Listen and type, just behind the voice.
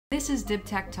This is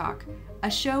DibTech Talk,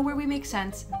 a show where we make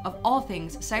sense of all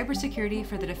things cybersecurity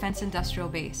for the defense industrial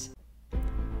base.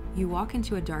 You walk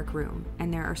into a dark room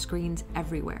and there are screens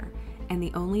everywhere, and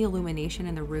the only illumination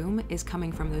in the room is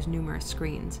coming from those numerous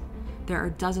screens. There are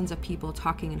dozens of people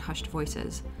talking in hushed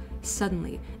voices.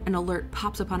 Suddenly, an alert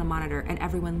pops up on a monitor and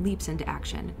everyone leaps into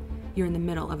action. You're in the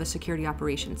middle of a security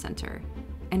operations center.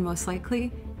 And most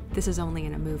likely, this is only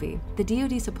in a movie. The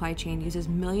DoD supply chain uses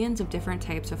millions of different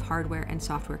types of hardware and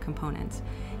software components.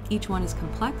 Each one is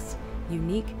complex,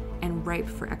 unique, and ripe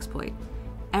for exploit.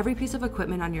 Every piece of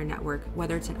equipment on your network,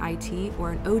 whether it's an IT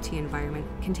or an OT environment,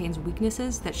 contains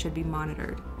weaknesses that should be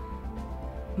monitored.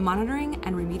 Monitoring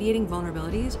and remediating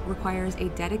vulnerabilities requires a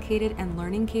dedicated and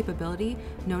learning capability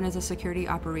known as a Security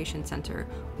Operations Center,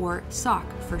 or SOC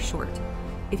for short.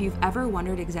 If you've ever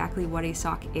wondered exactly what a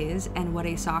SOC is and what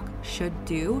a SOC should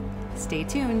do, stay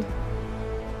tuned.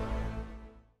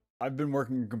 I've been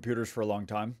working in computers for a long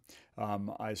time.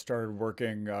 I started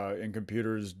working in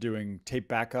computers doing tape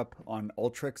backup on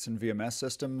Ultrix and VMS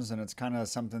systems, and it's kind of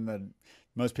something that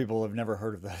most people have never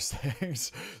heard of those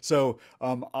things. So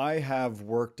I have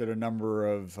worked at a number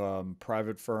of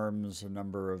private firms, a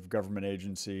number of government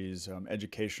agencies,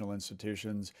 educational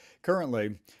institutions.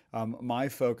 Currently, my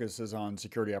focus is on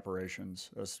security operations.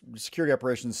 Security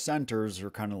operations centers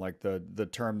are kind of like the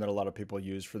term that a lot of people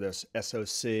use for this: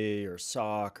 SOC or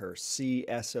SOC or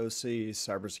CSOC,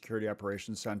 Cybersecurity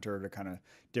Operations Center, to kind of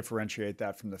differentiate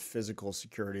that from the physical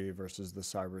security versus the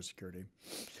cybersecurity.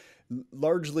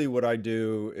 Largely what I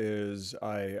do is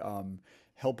I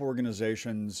help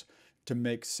organizations to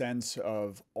make sense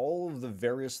of all of the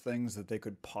various things that they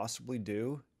could possibly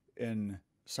do in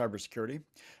cybersecurity.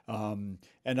 And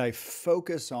I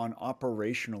focus on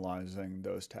operationalizing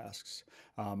those tasks.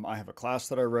 I have a class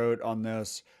that I wrote on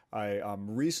this. I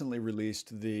recently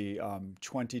released the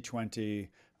 2020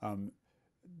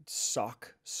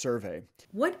 SOC survey.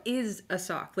 What is a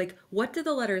SOC? Like, what do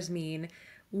the letters mean?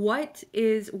 What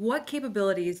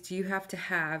capabilities do you have to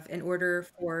have in order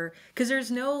for, because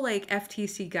there's no like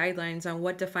FTC guidelines on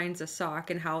what defines a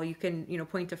SOC and how you can,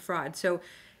 point to fraud. So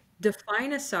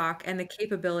define a SOC and the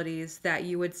capabilities that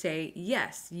you would say,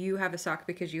 yes, you have a SOC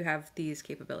because you have these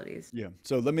capabilities. Yeah.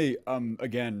 So let me,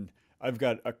 again, I've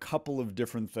got a couple of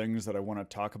different things that I want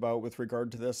to talk about with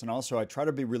regard to this. And also I try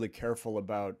to be really careful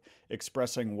about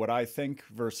expressing what I think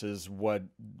versus what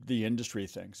the industry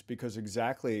thinks, because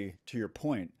exactly to your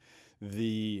point,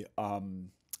 the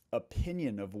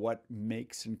opinion of what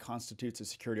makes and constitutes a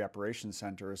security operations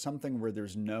center is something where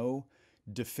there's no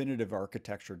definitive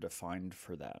architecture defined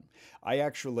for that. I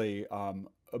actually,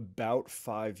 about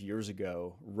 5 years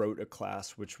ago, wrote a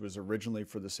class which was originally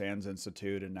for the SANS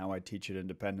Institute, and now I teach it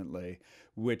independently,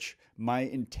 which my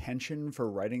intention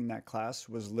for writing that class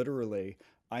was literally,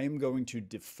 I am going to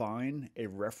define a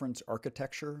reference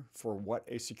architecture for what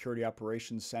a security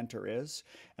operations center is.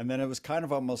 And then it was kind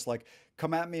of almost like,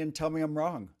 come at me and tell me I'm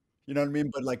wrong. You know what I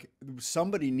mean? But like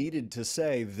somebody needed to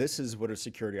say, this is what a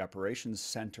security operations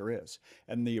center is.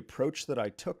 And the approach that I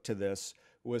took to this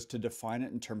was to define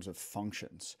it in terms of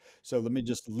functions. So let me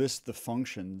just list the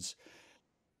functions.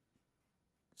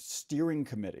 Steering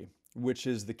committee, which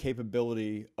is the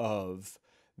capability of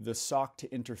the SOC to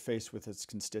interface with its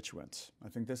constituents. I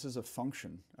think this is a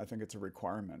function. I think it's a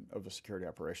requirement of a security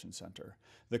operations center.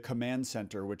 The command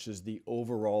center, which is the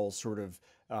overall sort of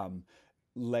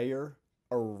layer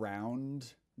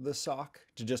around the SOC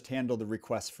to just handle the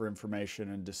requests for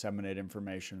information and disseminate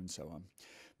information and so on.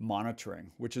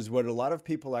 Monitoring, which is what a lot of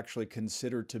people actually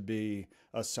consider to be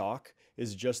a SOC,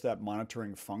 is just that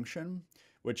monitoring function,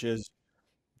 which is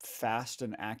fast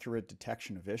and accurate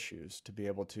detection of issues to be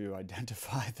able to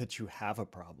identify that you have a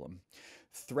problem.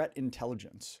 Threat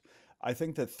intelligence. I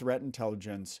think that threat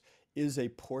intelligence is a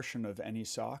portion of any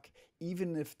SOC,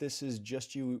 even if this is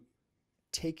just you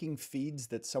taking feeds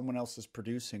that someone else is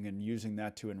producing and using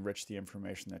that to enrich the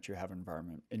information that you have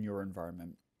in your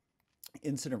environment.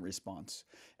 Incident response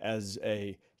as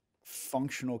a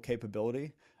functional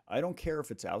capability. I don't care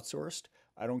if it's outsourced.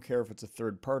 I don't care if it's a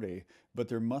third party, but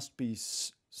there must be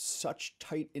such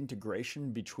tight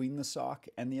integration between the SOC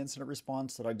and the incident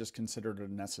response that I just considered a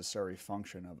necessary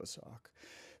function of a SOC.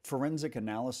 Forensic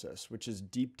analysis, which is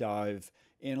deep dive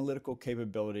analytical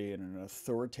capability in an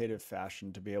authoritative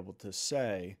fashion to be able to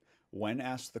say, when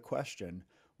asked the question,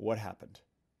 what happened?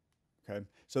 Okay,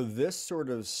 so this sort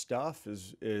of stuff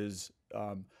is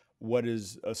what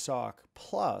is a SOC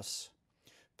plus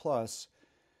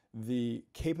the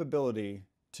capability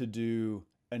to do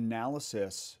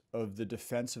analysis of the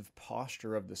defensive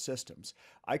posture of the systems.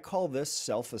 I call this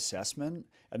self-assessment,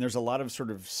 and there's a lot of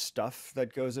sort of stuff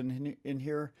that goes in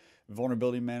here.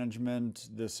 vulnerability management.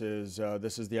 This is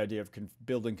the idea of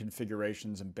building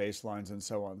configurations and baselines and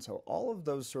so on. So all of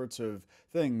those sorts of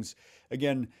things,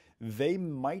 again, they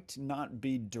might not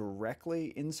be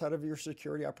directly inside of your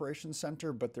security operations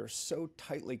center, but they're so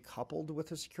tightly coupled with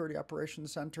the security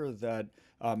operations center that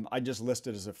I just list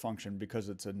it as a function because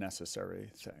it's a necessary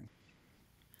thing.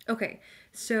 Okay,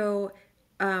 so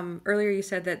earlier you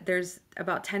said that there's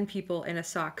about 10 people in a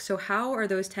SOC. So how are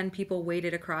those 10 people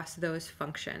weighted across those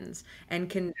functions? And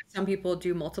can some people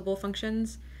do multiple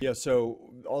functions? Yeah, so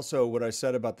also what I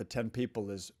said about the 10 people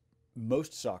is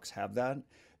most SOCs have that.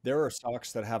 There are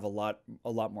SOCs that have a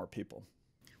lot more people.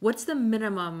 What's the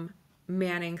minimum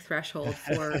manning threshold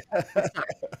for a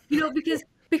SOC?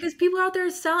 Because people out there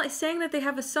saying that they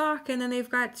have a SOC and then they've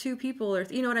got two people, or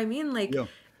you know what I mean? Like, Yeah.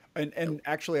 And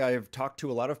actually I have talked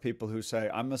to a lot of people who say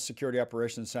I'm a security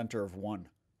operations center of one.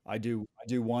 I do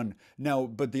one. Now,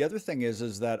 but the other thing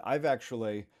is that I've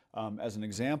actually, as an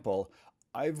example,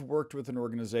 I've worked with an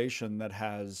organization that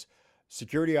has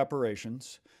security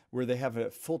operations where they have a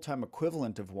full-time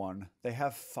equivalent of one. They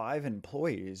have 5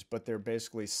 employees, but they're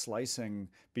basically slicing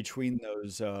between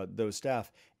those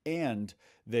staff, and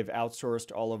they've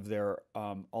outsourced all of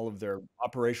their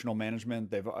operational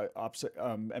management.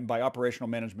 And by operational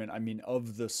management, I mean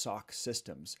of the SOC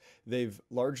systems. They've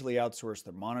largely outsourced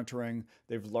their monitoring.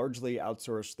 They've largely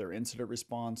outsourced their incident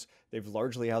response. They've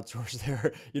largely outsourced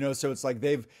so it's like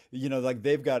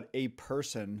they've got a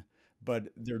person, but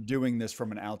they're doing this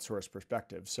from an outsourced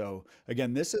perspective. So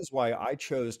again, this is why I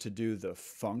chose to do the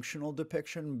functional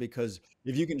depiction, because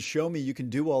if you can show me you can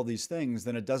do all these things,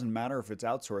 then it doesn't matter if it's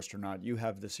outsourced or not. You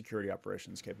have the security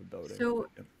operations capability. so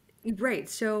Yep. right.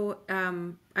 So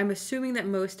I'm assuming that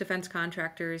most defense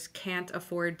contractors can't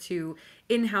afford to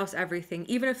in-house everything.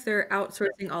 Even if they're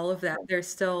outsourcing all of that, they're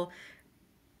still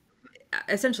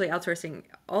essentially outsourcing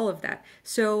all of that.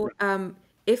 So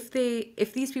if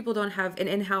these people don't have an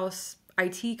in-house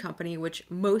IT company, which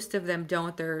most of them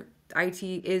don't, their IT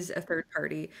is a third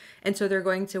party, and so they're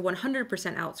going to 100%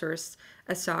 outsource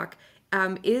a SOC.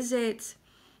 Um, is it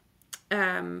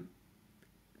um,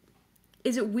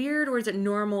 is it weird, or is it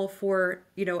normal for,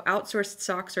 outsourced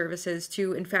SOC services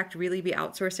to in fact really be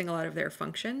outsourcing a lot of their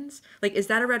functions? Like, is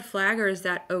that a red flag, or is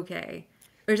that okay?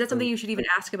 Or is that something So you should even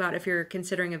ask about if you're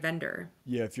considering a vendor?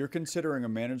 yeah, if you're considering a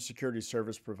managed security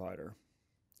service provider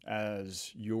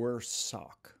as your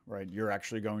SOC, right? You're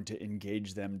actually going to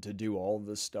engage them to do all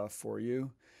this stuff for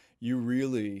you. You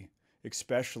really,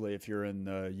 especially if you're in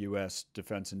the US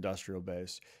defense industrial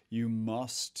base, you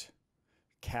must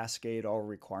cascade all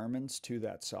requirements to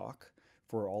that SOC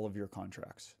for all of your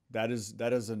contracts. That is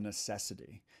a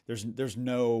necessity. There's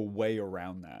no way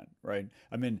around that, right?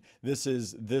 I mean, this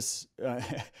is this.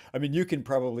 I mean, you can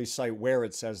probably cite where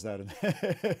it says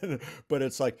that, but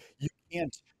it's like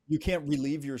you can't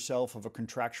relieve yourself of a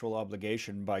contractual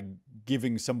obligation by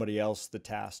giving somebody else the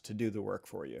task to do the work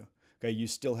for you. Okay, you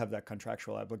still have that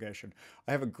contractual obligation.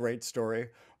 I have a great story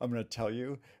I'm going to tell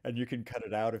you, and you can cut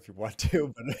it out if you want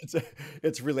to, but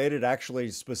it's related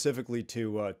actually specifically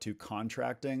to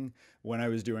contracting. When I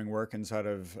was doing work inside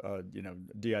of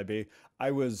DIB,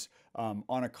 I was on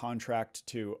a contract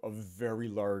to a very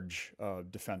large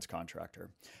defense contractor.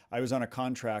 I was on a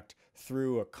contract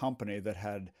through a company that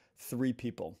had 3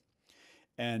 people,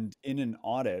 and in an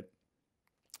audit,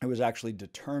 it was actually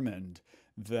determined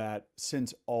that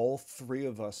since all 3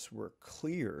 of us were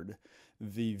cleared,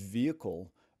 the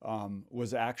vehicle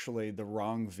was actually the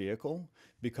wrong vehicle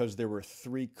because there were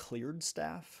 3 cleared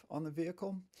staff on the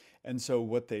vehicle. And so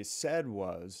what they said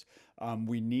was,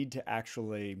 we need to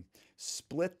actually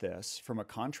split this from a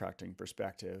contracting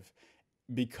perspective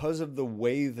because of the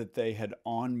way that they had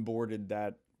onboarded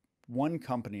that one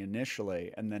company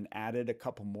initially and then added a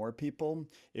couple more people.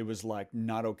 It was like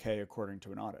not okay according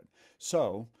to an audit.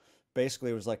 So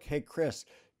basically it was like, hey, Chris,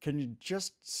 can you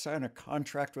just sign a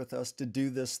contract with us to do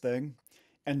this thing?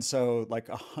 And so like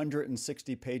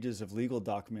 160 pages of legal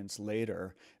documents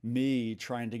later, me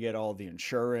trying to get all the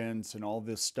insurance and all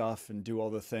this stuff and do all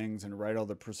the things and write all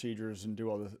the procedures and do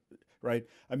all the, right?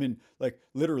 I mean, like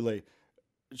literally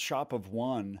shop of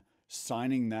one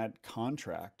signing that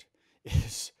contract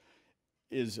is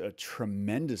is a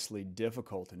tremendously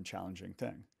difficult and challenging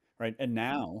thing, right? And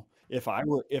now, if I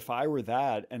were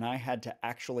that and I had to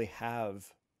actually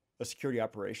have a security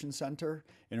operations center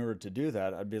in order to do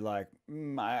that, I'd be like,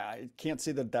 I can't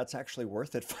see that that's actually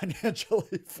worth it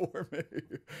financially for me.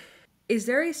 Is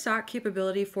there a SOC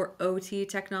capability for OT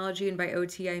technology? And by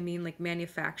OT, I mean like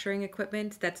manufacturing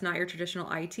equipment that's not your traditional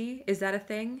IT. Is that a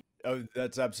thing? Oh,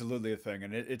 that's absolutely a thing,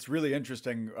 and it's really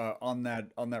interesting on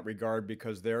that regard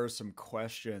because there are some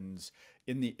questions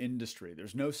in the industry.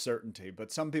 There's no certainty,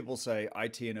 but some people say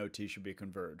IT and OT should be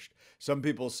converged. Some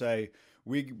people say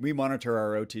we monitor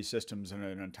our OT systems in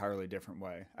an entirely different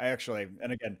way. I actually,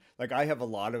 and again, like I have a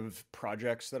lot of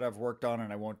projects that I've worked on,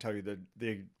 and I won't tell you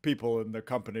the people and the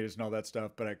companies and all that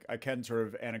stuff, but I can sort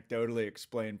of anecdotally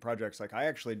explain projects. Like I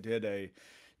actually did a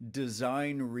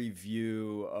design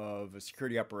review of a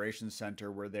security operations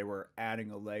center where they were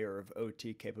adding a layer of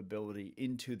OT capability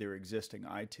into their existing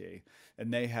IT.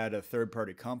 And they had a third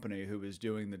party company who was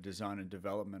doing the design and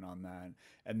development on that.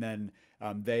 And then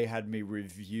they had me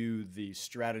review the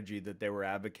strategy that they were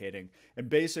advocating. And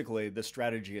basically, the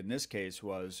strategy in this case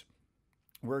was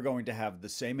we're going to have the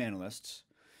same analysts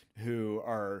who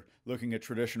are looking at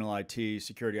traditional IT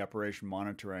security operation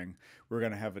monitoring. We're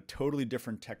going to have a totally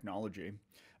different technology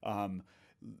um,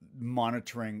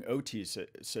 monitoring OT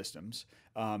systems.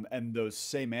 And those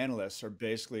same analysts are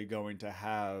basically going to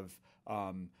have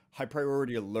high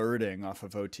priority alerting off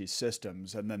of OT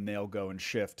systems, and then they'll go and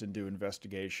shift and do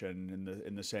investigation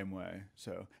in the same way.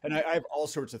 So, and I have all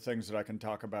sorts of things that I can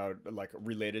talk about, like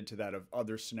related to that of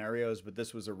other scenarios, but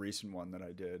this was a recent one that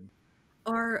I did.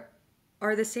 Are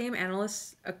are the same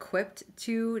analysts equipped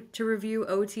to review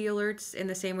OT alerts in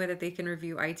the same way that they can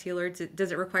review IT alerts?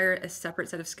 Does it require a separate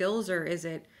set of skills, or is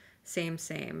it same?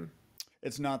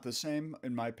 It's not the same,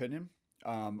 in my opinion.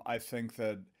 I think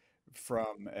that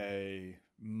from a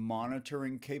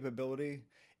monitoring capability,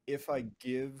 if I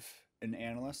give an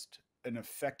analyst an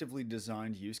effectively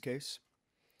designed use case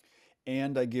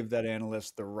and I give that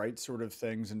analyst the right sort of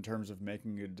things in terms of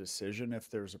making a decision if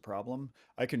there's a problem,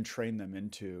 I can train them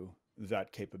into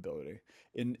that capability.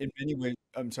 In many ways,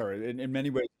 I'm sorry, in many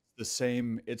ways,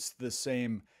 it's the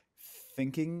same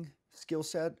thinking skill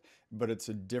set, but it's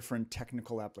a different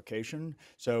technical application.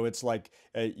 So it's like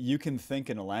you can think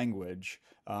in a language,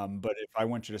 but if I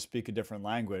want you to speak a different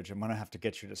language, I'm gonna have to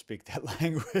get you to speak that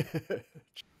language.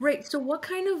 Right. So, what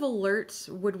kind of alerts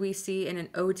would we see in an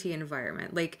OT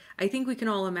environment? Like, I think we can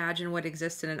all imagine what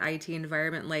exists in an IT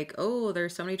environment, like, oh,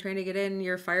 there's somebody trying to get in,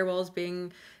 your firewall's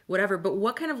being whatever. But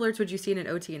what kind of alerts would you see in an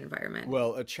OT environment?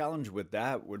 Well, a challenge with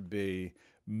that would be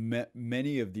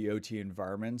many of the OT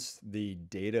environments, the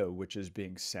data which is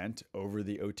being sent over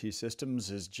the OT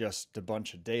systems is just a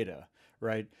bunch of data,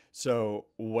 right? So,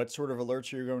 what sort of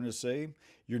alerts are you going to see?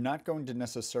 You're not going to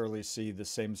necessarily see the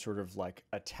same sort of like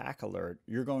attack alert.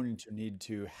 You're going to need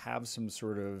to have some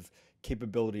sort of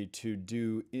capability to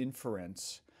do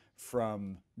inference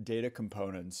from data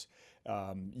components.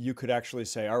 You could actually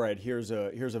say, all right, here's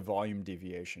a volume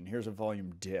deviation, here's a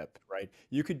volume dip, right?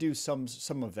 You could do some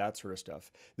of that sort of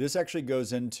stuff. This actually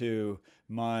goes into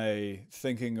my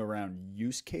thinking around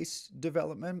use case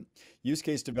development. Use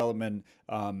case development,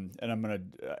 and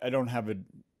I don't have it,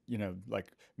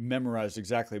 like memorized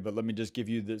exactly, but let me just give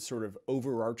you the sort of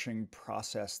overarching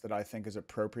process that I think is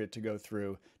appropriate to go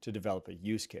through to develop a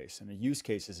use case. And a use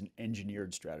case is an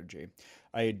engineered strategy.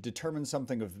 I determine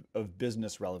something of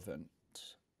business relevance,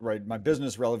 right? My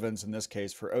business relevance in this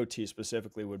case for OT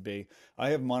specifically would be I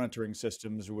have monitoring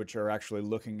systems which are actually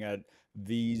looking at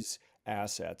these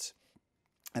assets,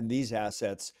 and these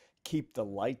assets keep the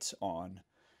lights on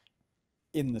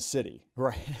in the city,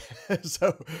 right?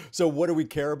 So what do we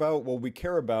care about? Well, we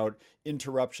care about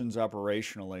interruptions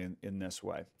operationally in this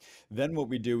way. Then what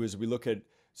we do is we look at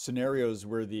scenarios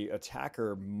where the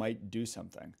attacker might do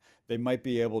something. They might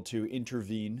be able to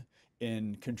intervene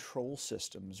in control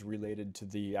systems related to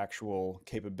the actual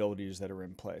capabilities that are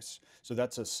in place. So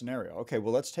that's a scenario. Okay,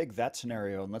 well, let's take that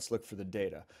scenario and let's look for the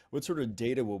data. What sort of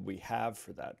data will we have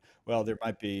for that? Well, there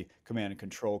might be command and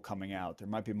control coming out. There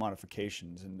might be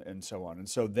modifications and so on. And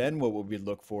so then what we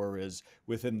look for is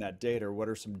within that data, what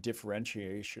are some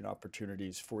differentiation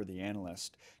opportunities for the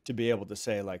analyst to be able to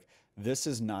say, like, this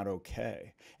is not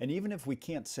okay. And even if we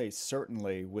can't say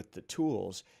certainly with the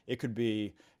tools, it could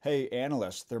be, hey,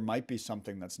 analysts, there might be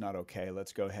something that's not okay.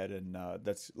 Let's go ahead and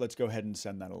let's go ahead and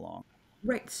send that along.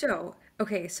 Right. So,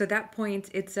 okay. So that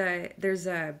point, there's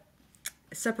a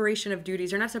separation of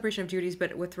duties, or not separation of duties,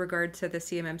 but with regard to the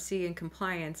CMMC and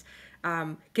compliance,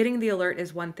 getting the alert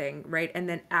is one thing, right? And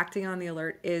then acting on the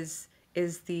alert is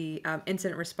the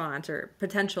incident response or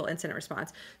potential incident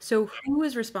response. So who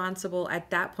is responsible at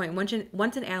that point? Once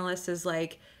an analyst is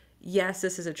like, yes,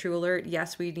 this is a true alert.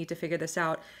 Yes, we need to figure this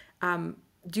out.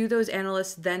 Do those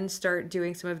analysts then start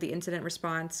doing some of the incident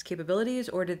response capabilities,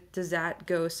 or does that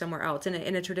go somewhere else in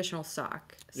a traditional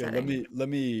SOC Yeah, setting? let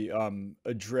me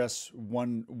address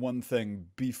one thing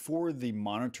before the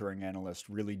monitoring analyst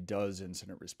really does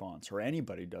incident response, or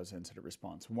anybody does incident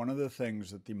response. One of the things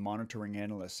that the monitoring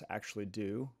analysts actually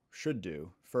should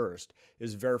do first,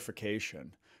 is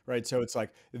verification, right? So it's like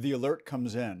the alert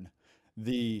comes in.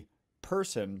 the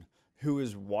person who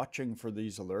is watching for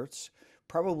these alerts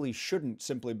probably shouldn't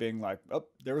simply being like, oh,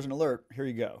 there was an alert, here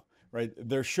you go, right?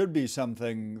 There should be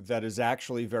something that is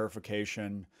actually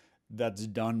verification that's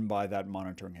done by that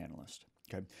monitoring analyst.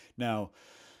 Okay. Now,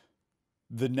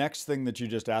 the next thing that you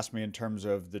just asked me in terms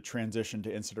of the transition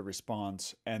to incident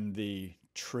response and the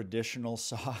traditional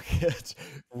SOC, it's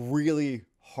really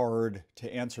hard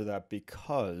to answer that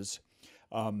because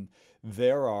um,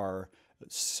 there are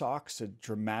SOCs at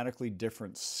dramatically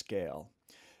different scale.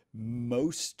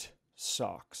 Most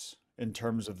SOCs, in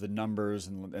terms of the numbers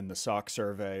and the SOC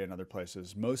survey and other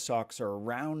places, most SOCs are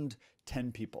around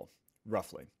 10 people,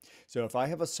 roughly. So if I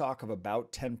have a SOC of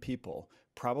about 10 people,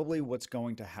 probably what's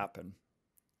going to happen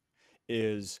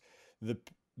is the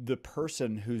the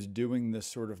person who's doing this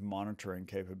sort of monitoring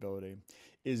capability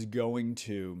is going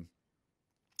to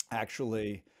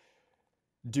actually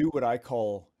do what I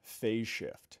call phase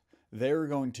shift. They're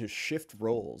going to shift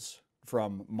roles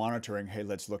from monitoring, hey,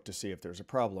 let's look to see if there's a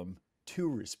problem, to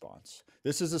response.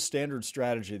 This is a standard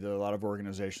strategy that a lot of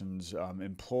organizations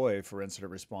employ for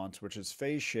incident response, which is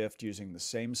phase shift using the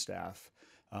same staff.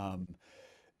 Um,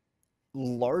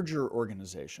 Larger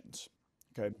organizations,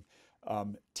 okay,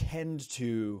 tend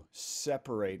to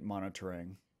separate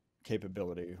monitoring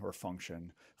capability or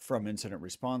function from incident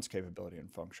response capability and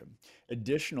function.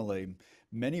 Additionally,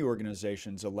 many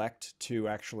organizations elect to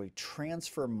actually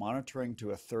transfer monitoring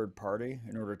to a third party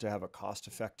in order to have a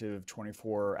cost-effective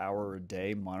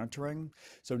 24-hour-a-day monitoring.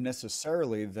 So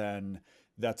necessarily then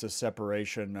that's a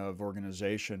separation of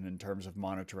organization in terms of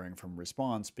monitoring from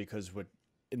response, because what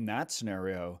in that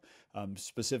scenario,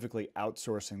 specifically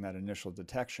outsourcing that initial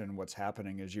detection, what's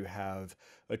happening is you have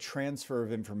a transfer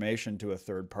of information to a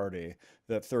third party.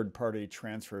 That third party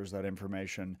transfers that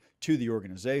information to the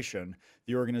organization.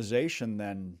 The organization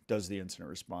then does the incident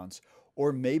response,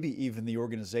 or maybe even the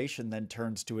organization then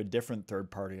turns to a different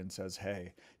third party and says,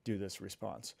 hey, do this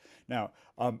response. Now,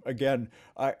 again,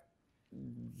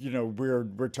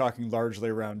 we're talking largely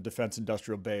around defense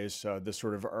industrial base, this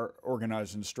sort of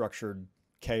organized and structured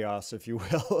chaos, if you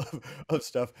will, of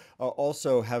stuff.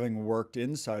 Also, having worked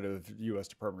inside of U.S.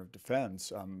 Department of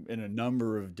Defense in a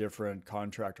number of different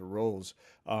contractor roles,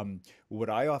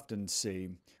 what I often see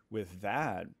with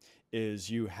that is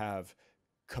you have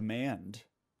command,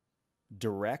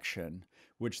 direction,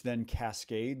 which then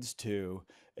cascades to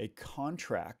a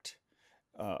contract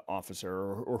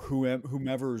officer or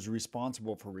whomever is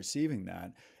responsible for receiving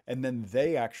that, and then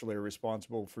they actually are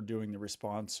responsible for doing the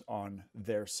response on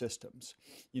their systems.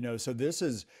 So this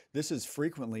is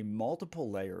frequently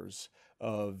multiple layers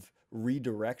of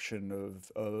redirection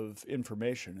of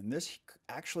information, and this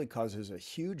actually causes a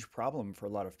huge problem for a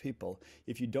lot of people.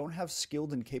 If you don't have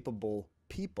skilled and capable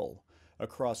people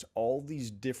across all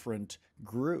these different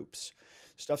groups,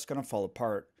 stuff's going to fall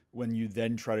apart when you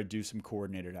then try to do some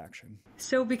coordinated action.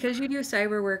 So, because you do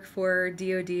cyber work for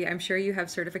DoD, I'm sure you have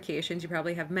certifications. You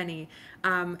probably have many.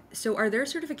 So, are there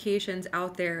certifications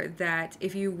out there that,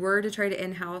 if you were to try to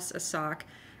in-house a SOC,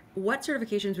 what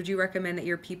certifications would you recommend that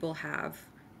your people have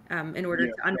in order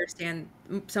Yeah. to understand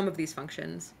some of these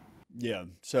functions? Yeah.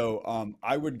 So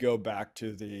I would go back to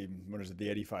what is it, the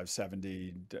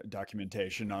 8570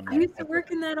 documentation on I like used to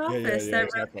work in that yeah, office. yeah, That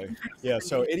exactly. Yeah.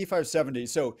 So revenue. 8570.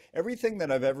 So everything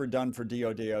that I've ever done for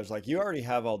DoD, I was like, you already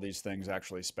have all these things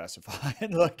actually specified.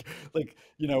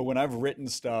 When I've written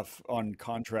stuff on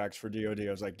contracts for DoD,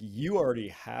 I was like, you already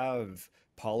have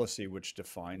policy which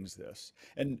defines this.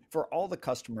 And for all the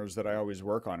customers that I always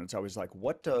work on, it's always like,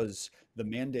 what does the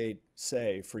mandate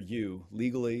say for you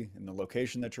legally in the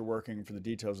location that you're working, for the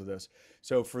details of this?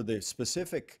 So for the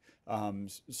specific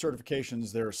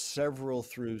certifications, there are several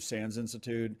through SANS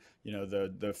Institute,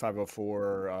 the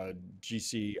 504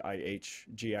 GCIH,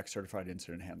 GX Certified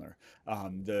Incident Handler.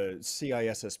 The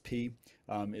CISSP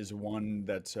is one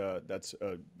that's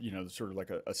sort of like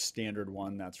a standard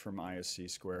one that's from ISC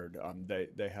squared.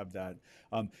 They have that.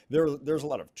 There's a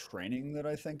lot of training that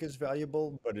I think is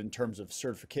valuable, but in terms of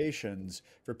certifications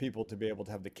for people to be able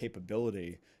to have the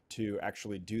capability to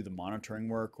actually do the monitoring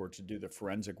work or to do the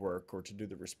forensic work or to do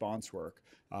the response work,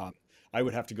 I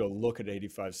would have to go look at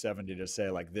 8570 to say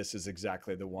like this is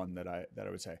exactly the one that I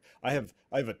would say. I have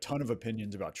a ton of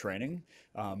opinions about training,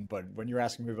 but when you're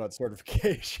asking me about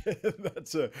certification,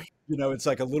 it's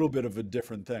like a little bit of a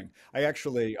different thing. I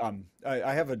actually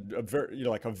I have a very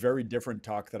like a very different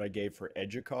talk that I gave for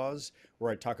EDUCAUSE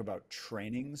where I talk about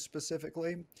training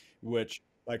specifically, which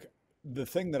like the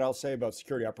thing that I'll say about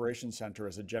Security Operations Center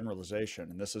as a generalization,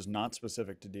 and this is not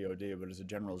specific to DoD, but as a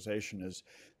generalization, is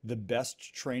the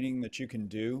best training that you can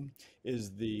do is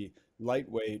the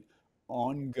lightweight,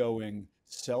 ongoing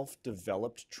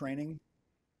self-developed training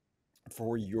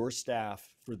for your staff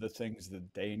for the things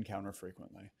that they encounter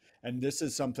frequently. And this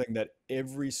is something that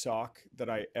every SOC that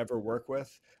I ever work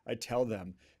with, I tell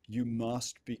them, you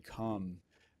must become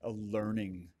a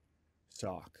learning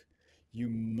SOC. You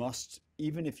must,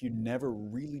 even if you never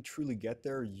really truly get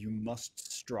there, you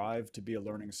must strive to be a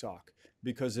learning SOC.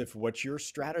 Because if what your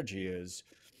strategy is,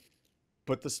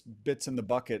 put the bits in the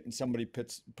bucket and somebody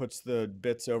puts the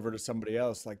bits over to somebody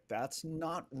else, like that's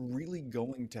not really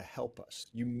going to help us.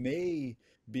 You may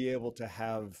be able to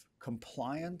have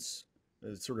compliance,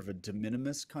 sort of a de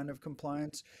minimis kind of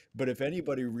compliance, but if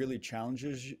anybody really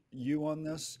challenges you on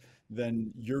this,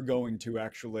 then you're going to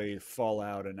actually fall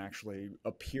out and actually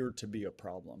appear to be a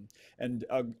problem. And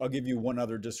I'll give you one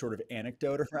other just sort of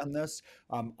anecdote around this.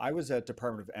 I was at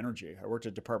Department of Energy. I worked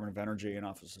at Department of Energy and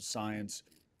Office of Science,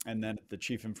 and then the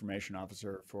chief information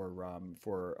officer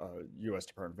for U.S.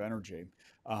 Department of Energy.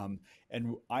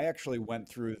 And I actually went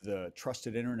through the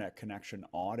trusted internet connection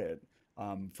audit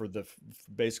for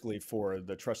basically for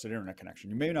the trusted internet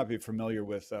connection. You may not be familiar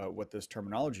with what this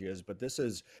terminology is, but this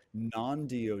is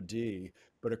non-DoD,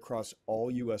 but across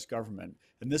all U.S. government.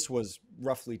 And this was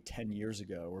roughly 10 years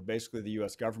ago, where basically the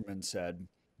U.S. government said,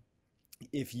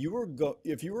 if you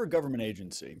were a government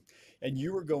agency and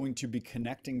you were going to be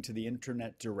connecting to the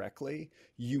internet directly,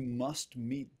 you must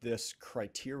meet this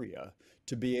criteria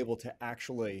to be able to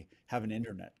actually have an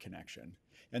internet connection.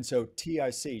 And so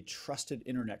TIC, Trusted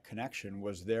Internet Connection,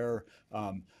 was their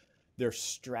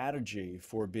strategy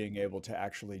for being able to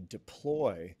actually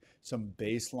deploy some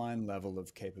baseline level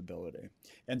of capability.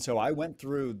 And so I went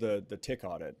through the TIC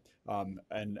audit,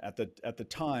 and at the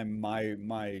time,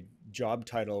 my job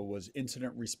title was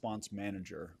Incident Response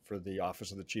Manager for the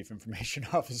Office of the Chief Information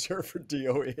Officer for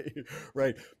DOE,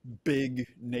 right? Big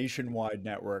nationwide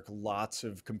network, lots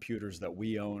of computers that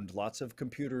we owned, lots of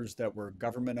computers that were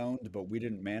government owned, but we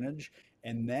didn't manage.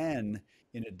 And then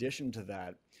in addition to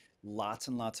that, lots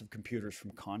and lots of computers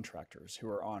from contractors who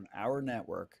are on our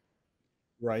network,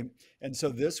 right? And so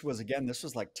this was, again, this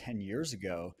was like 10 years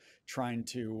ago, trying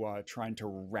to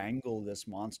wrangle this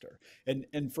monster.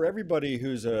 And for everybody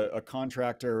who's a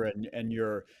contractor and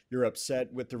you're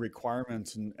upset with the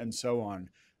requirements and so on,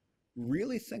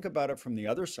 really think about it from the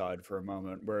other side for a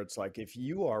moment, where it's like if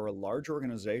you are a large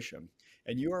organization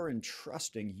and you are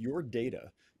entrusting your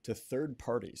data to third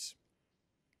parties,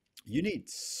 you need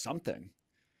something.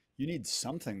 You need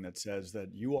something that says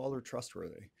that you all are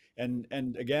trustworthy. And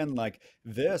again, like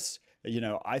this,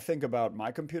 I think about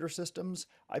my computer systems.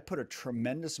 I put a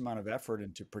tremendous amount of effort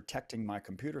into protecting my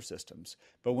computer systems.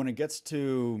 But when it gets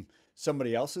to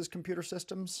somebody else's computer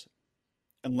systems,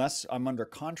 unless I'm under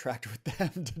contract with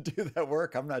them to do that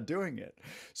work, I'm not doing it.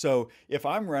 So if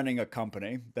I'm running a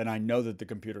company, then I know that the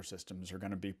computer systems are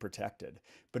going to be protected.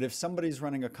 But if somebody's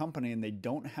running a company and they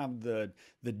don't have the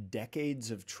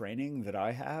decades of training that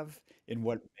I have in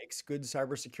what makes good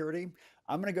cybersecurity,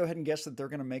 I'm going to go ahead and guess that they're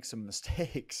going to make some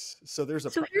mistakes. So there's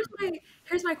a So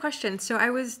here's my question. So I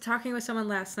was talking with someone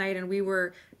last night and we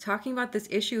were talking about this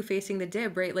issue facing the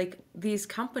DIB, right? Like these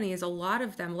companies, a lot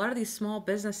of them, a lot of these small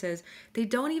businesses, they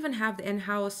don't even have the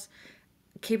in-house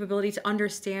capability to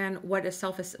understand what the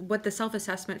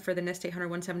self-assessment for the NIST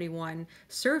 800-171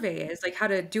 survey is, like how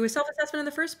to do a self-assessment in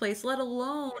the first place, let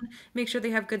alone make sure they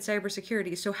have good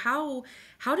cybersecurity. So how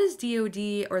does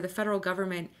DoD or the federal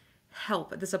government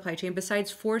help the supply chain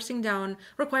besides forcing down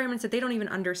requirements that they don't even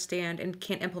understand and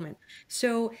can't implement?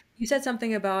 So you said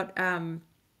something about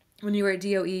when you were at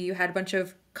DOE, you had a bunch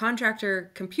of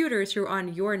contractor computers who are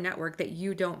on your network that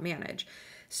you don't manage.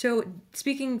 So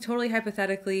speaking totally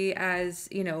hypothetically, as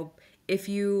if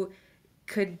you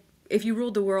if you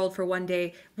ruled the world for one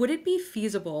day, would it be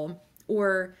feasible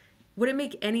or would it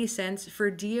make any sense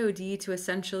for DoD to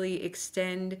essentially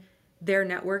extend their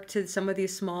network to some of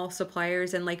these small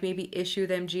suppliers and like maybe issue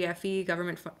them GFE,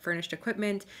 government furnished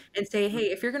equipment, and say,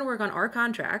 hey, if you're going to work on our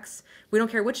contracts, we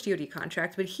don't care which DoD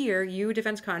contract, but here, you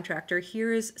defense contractor,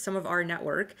 here is some of our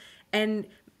network, and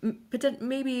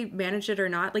maybe manage it or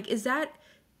not. Like, is that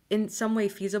in some way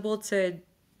feasible to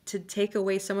take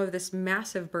away some of this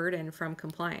massive burden from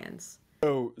compliance?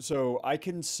 So I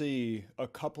can see a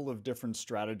couple of different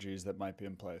strategies that might be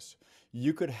in place.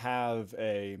 You could have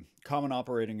a common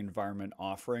operating environment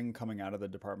offering coming out of the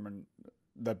department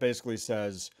that basically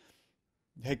says,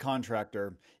 hey,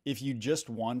 contractor, if you just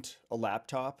want a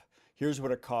laptop, here's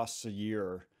what it costs a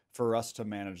year for us to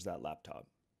manage that laptop.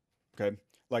 Okay.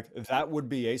 Like that would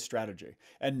be a strategy,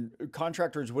 and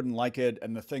contractors wouldn't like it.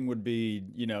 And the thing would be,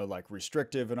 like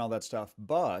restrictive and all that stuff,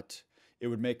 but it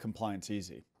would make compliance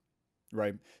easy.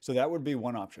 right? So that would be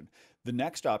one option. The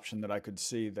next option that I could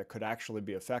see that could actually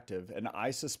be effective, and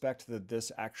I suspect that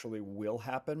this actually will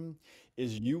happen,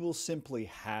 is you will simply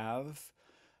have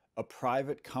a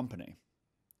private company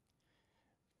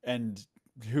and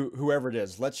whoever it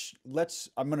is, let's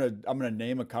I'm gonna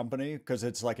name a company because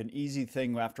it's like an easy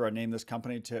thing after I name this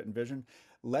company to envision.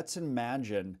 Let's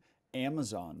imagine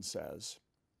Amazon says,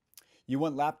 you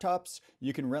want laptops?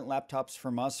 You can rent laptops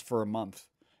from us for a month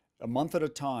at a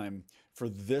time for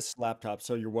this laptop.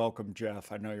 So you're welcome,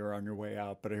 Jeff. I know you're on your way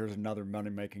out, but here's another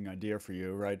money-making idea for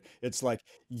you, right? It's like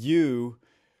you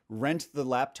rent the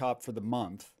laptop for the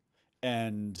month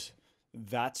and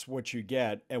that's what you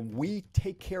get. And we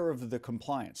take care of the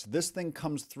compliance. This thing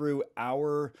comes through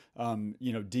our,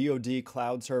 DoD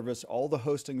cloud service, all the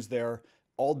hosting's there,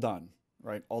 all done.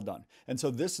 Right, all done. And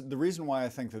so the reason why I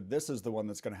think that this is the one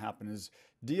that's going to happen is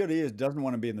doesn't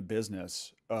want to be in the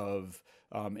business of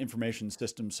information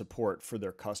system support for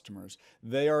their customers.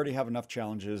 They already have enough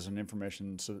challenges in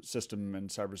information system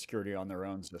and cybersecurity on their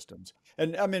own systems.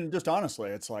 And I mean, just honestly,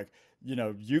 it's like,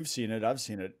 you've seen it, I've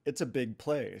seen it. It's a big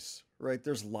place, right?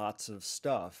 There's lots of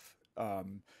stuff.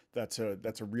 That's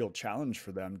a real challenge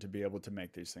for them to be able to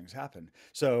make these things happen.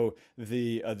 So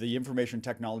the information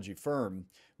technology firm,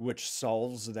 which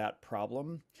solves that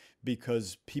problem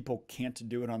because people can't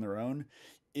do it on their own,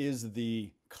 is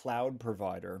the cloud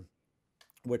provider,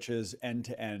 which is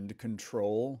end-to-end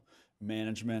control,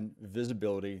 management,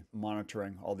 visibility,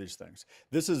 monitoring, all these things.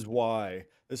 This is why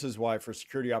for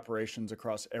security operations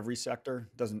across every sector,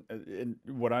 doesn't in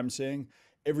what I'm seeing,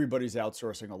 everybody's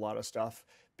outsourcing a lot of stuff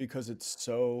because it's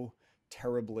so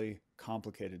terribly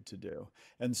complicated to do.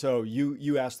 And so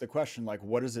you asked the question, like,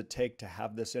 what does it take to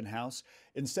have this in-house?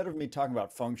 Instead of me talking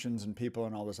about functions and people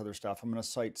and all this other stuff, I'm going to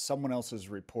cite someone else's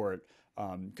report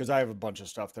because I have a bunch of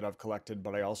stuff that I've collected,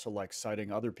 but I also like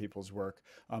citing other people's work.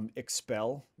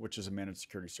 Expel, which is a managed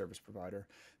security service provider,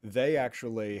 they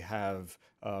actually have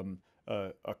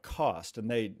a cost, and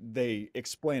they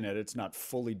explain it. It's not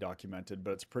fully documented,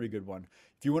 but it's a pretty good one.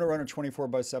 If you want to run a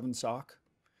 24/7 SOC,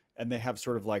 and they have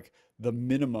sort of like the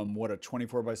minimum what a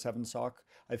 24/7 SOC,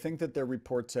 I think that their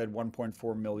report said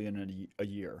 1.4 million a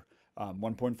year.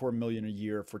 1.4 million a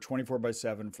year for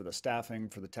 24/7 for the staffing,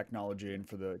 for the technology, and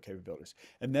for the capabilities.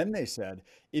 And then they said,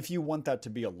 if you want that to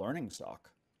be a learning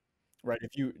SOC, right?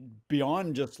 If you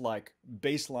beyond just like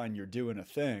baseline, you're doing a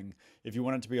thing. If you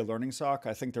want it to be a learning SOC,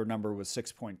 I think their number was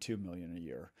 6.2 million a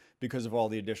year because of all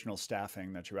the additional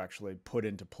staffing that you actually put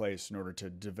into place in order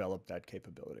to develop that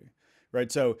capability. Right.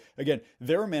 So again,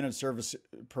 they're a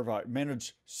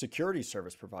managed security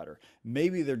service provider.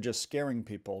 Maybe they're just scaring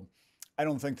people. I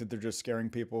don't think that they're just scaring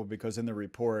people because in the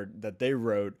report that they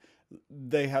wrote,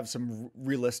 they have some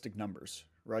realistic numbers,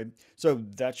 right? So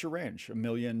that's your range, a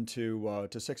million to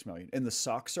 6 million. In the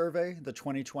SOC survey, the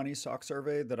 2020 SOC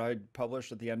survey that I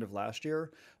published at the end of last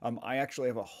year, I actually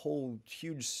have a whole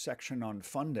huge section on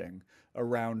funding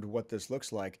around what this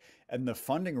looks like. And the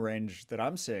funding range that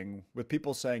I'm seeing with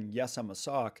people saying, yes, I'm a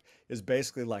SOC, is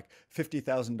basically like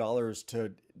 $50,000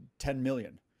 to 10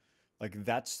 million. Like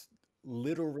that's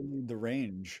literally the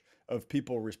range of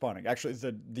people responding. Actually,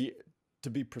 to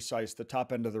be precise, the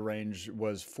top end of the range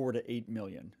was 4 to 8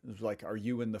 million. It was like, are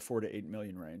you in the 4 to 8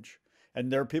 million range?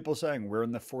 And there are people saying we're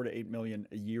in the 4 to 8 million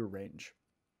a year range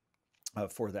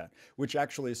for that, which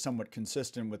actually is somewhat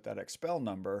consistent with that Expel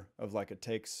number of like it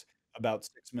takes about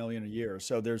 6 million a year.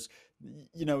 So there's,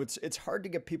 it's hard to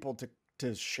get people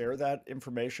to share that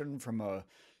information from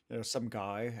some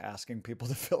guy asking people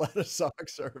to fill out a SOC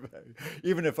survey,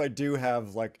 even if I do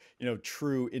have like,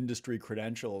 true industry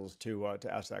credentials to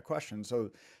ask that question.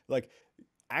 So like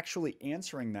actually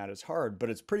answering that is hard, but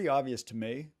it's pretty obvious to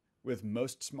me with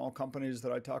most small companies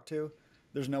that I talk to,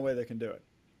 there's no way they can do it.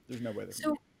 There's no way they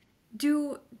can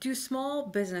do it. Do small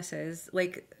businesses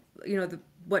like,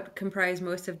 what comprise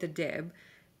most of the DIB,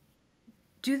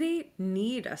 do they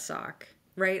need a SOC?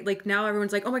 Right? Like now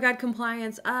everyone's like, oh my God,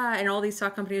 compliance, and all these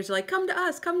SOC companies are like, come to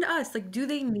us, come to us. Like, do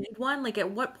they need one? Like,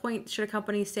 at what point should a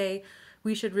company say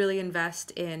we should really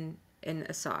invest in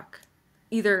a SOC?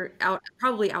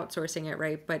 Probably outsourcing it,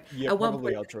 right? But Yeah, at what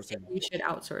probably point should they say outsourcing. we should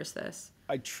outsource this?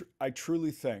 I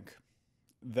truly think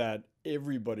that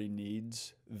everybody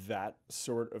needs that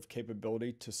sort of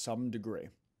capability to some degree.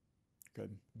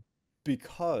 Good.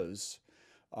 Because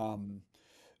um,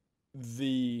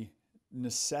 the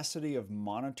necessity of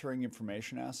monitoring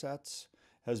information assets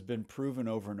has been proven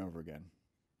over and over again.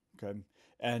 Okay.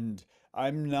 And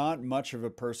I'm not much of a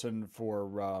person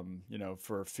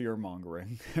for fear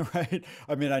mongering, right?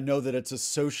 I mean, I know that it's a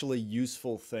socially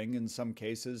useful thing in some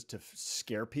cases to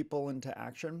scare people into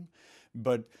action,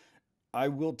 but I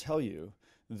will tell you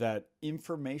that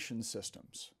information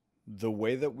systems, the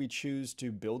way that we choose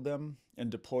to build them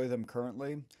and deploy them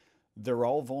currently, they're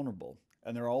all vulnerable.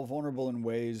 And they're all vulnerable in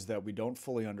ways that we don't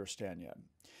fully understand yet.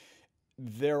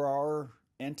 There are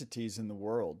entities in the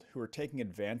world who are taking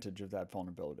advantage of that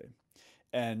vulnerability.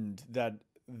 And that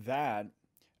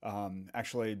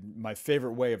actually, my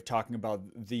favorite way of talking about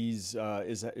these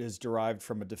is derived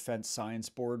from a Defense Science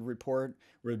Board report,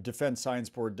 where the Defense Science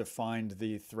Board defined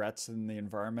the threats in the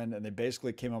environment, and they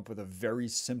basically came up with a very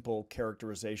simple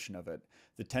characterization of it: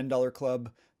 the $10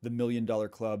 club, the $1 million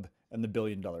club, and the $1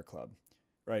 billion club,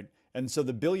 right? And so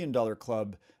the $1 billion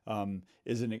club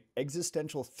is an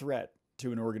existential threat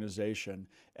to an organization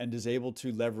and is able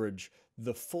to leverage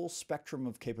the full spectrum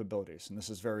of capabilities. And this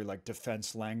is very like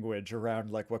defense language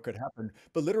around like what could happen.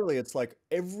 But literally, it's like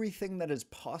everything that is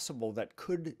possible that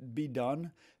could be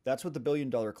done. That's what the $1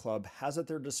 billion club has at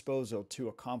their disposal to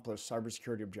accomplish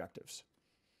cybersecurity objectives.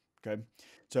 Okay.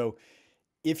 So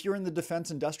if you're in the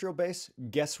defense industrial base,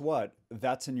 guess what?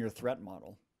 That's in your threat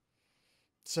model.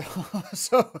 So,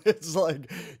 so it's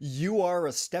like you are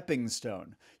a stepping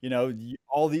stone.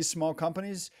 All these small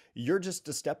companies, you're just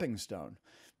a stepping stone.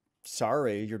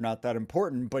 Sorry, you're not that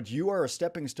important, but you are a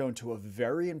stepping stone to a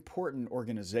very important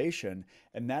organization.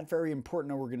 And that very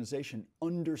important organization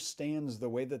understands the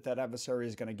way that that adversary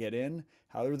is going to get in.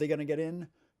 How are they going to get in?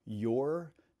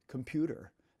 Your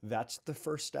computer. That's the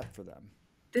first step for them.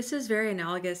 This is very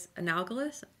Analogous,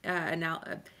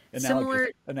 similar,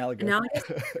 analogous. analogous,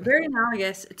 very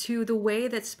analogous to the way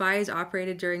that spies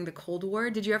operated during the Cold War.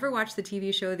 Did you ever watch the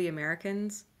TV show The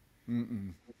Americans?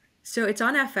 Mm-mm. So it's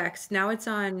on FX. Now it's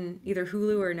on either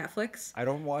Hulu or Netflix. I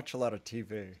don't watch a lot of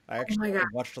TV. I Oh actually my God.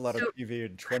 haven't watched a lot of So, TV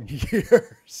in 20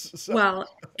 years. So, well,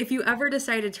 if you ever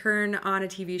decide to turn on a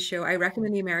TV show, I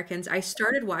recommend The Americans. I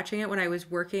started watching it when I was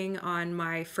working on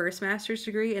my first master's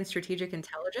degree in strategic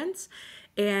intelligence.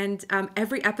 And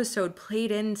every episode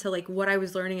played into like what I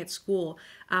was learning at school.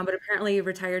 But apparently,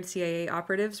 retired CIA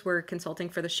operatives were consulting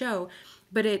for the show.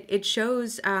 But it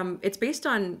shows it's based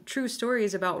on true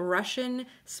stories about Russian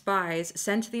spies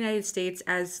sent to the United States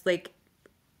as like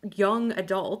young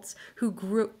adults who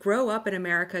grow up in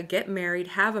America, get married,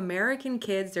 have American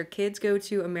kids. Their kids go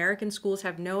to American schools,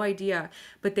 have no idea,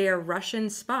 but they are Russian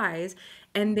spies.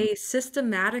 And they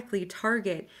systematically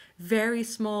target very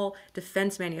small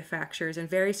defense manufacturers and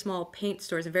very small paint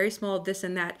stores and very small this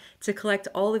and that to collect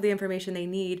all of the information they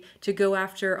need to go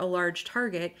after a large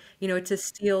target, to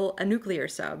steal a nuclear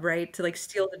sub, right? To like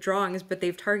steal the drawings, but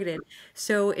they've targeted.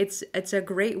 So it's a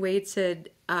great way to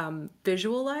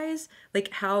visualize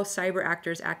like how cyber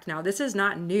actors act now. This is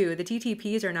not new. The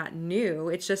TTPs are not new.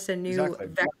 It's just a new exactly.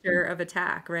 vector of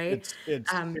attack, right?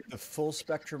 It's Um, the full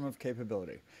spectrum of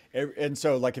capability. And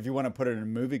so like if you want to put it in a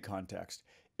movie context,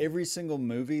 every single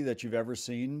movie that you've ever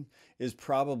seen is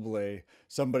probably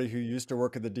somebody who used to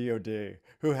work at the DoD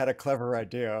who had a clever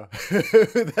idea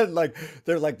that like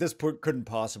they're like couldn't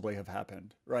possibly have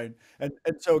happened, right? And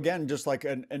so again, just like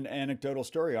an anecdotal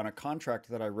story on a contract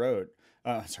that I wrote,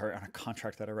 sorry, on a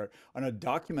contract that I wrote, on a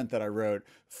document that I wrote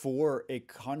for a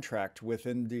contract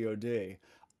within DoD,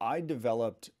 I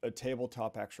developed a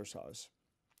tabletop exercise.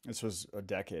 This was a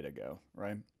decade ago,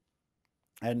 right?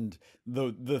 And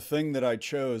the thing that I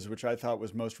chose, which I thought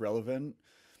was most relevant,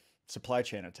 supply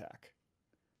chain attack.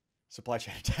 Supply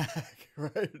chain attack,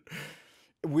 right?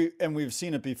 We've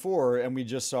seen it before, and we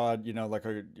just saw it, like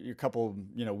a couple,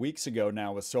 weeks ago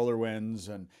now with SolarWinds,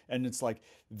 and it's like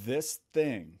this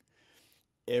thing,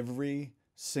 every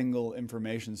single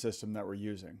information system that we're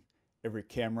using, every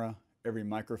camera, every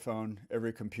microphone,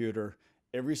 every computer,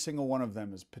 every single one of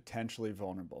them is potentially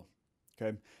vulnerable.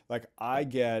 Okay, like I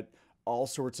get all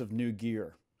sorts of new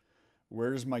gear.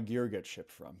 Where does my gear get shipped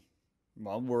from?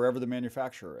 Well, wherever the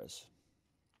manufacturer is.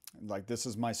 Like this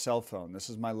is my cell phone, this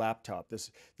is my laptop, this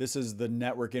is the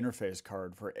network interface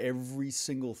card for every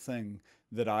single thing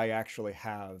that I actually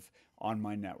have on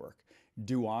my network.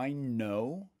 Do I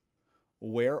know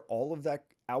where all of that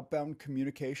outbound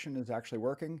communication is actually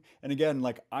working? And again,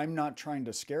 like I'm not trying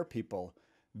to scare people.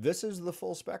 This is the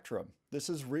full spectrum. This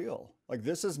is real. Like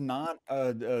this is not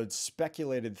a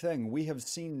speculated thing. We have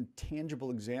seen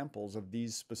tangible examples of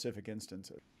these specific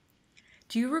instances.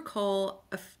 Do you recall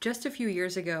just a few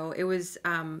years ago, it was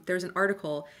there was an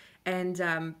article, and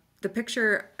the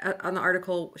picture on the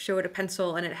article showed a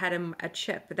pencil, and it had a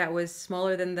chip that was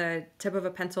smaller than the tip of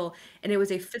a pencil, and it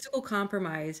was a physical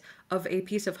compromise of a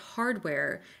piece of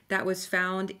hardware that was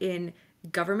found in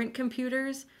government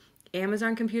computers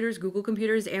Amazon computers, Google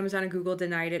computers. Amazon and Google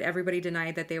denied it. Everybody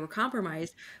denied that they were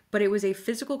compromised, but it was a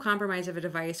physical compromise of a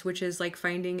device, which is like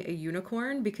finding a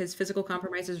unicorn because physical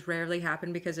compromises rarely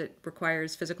happen because it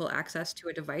requires physical access to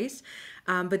a device.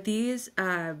 But these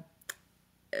I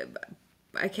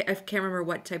can't remember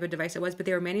what type of device it was, but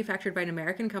they were manufactured by an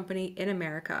American company in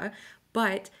America,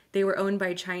 but they were owned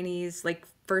by Chinese, like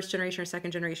first generation or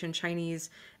second generation Chinese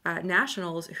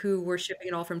nationals who were shipping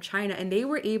it all from China. And they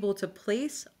were able to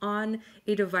place on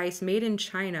a device made in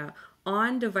China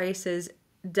on devices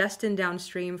destined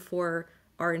downstream for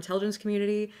our intelligence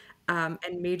community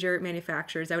and major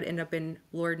manufacturers that would end up in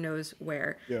Lord knows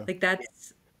where. Yeah. Like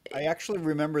that's, I actually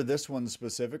remember this one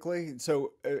specifically.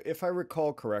 So, if I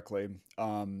recall correctly,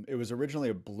 it was originally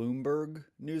a Bloomberg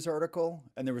news article,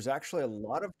 and there was actually a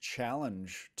lot of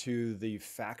challenge to the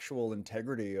factual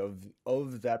integrity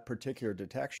of that particular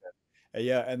detection.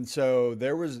 Yeah, and so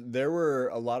there were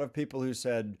a lot of people who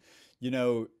said,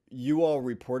 you all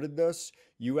reported this,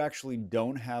 you actually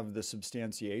don't have the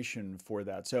substantiation for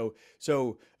that. So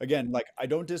again, like I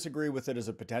don't disagree with it as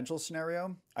a potential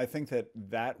scenario. I think that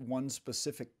that one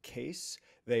specific case,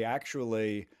 they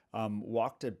actually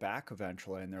walked it back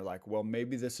eventually, and they're like, well,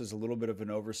 maybe this is a little bit of an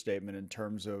overstatement in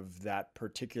terms of that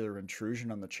particular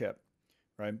intrusion on the chip,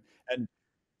 right? And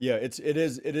yeah, it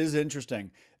is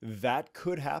interesting. That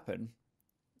could happen.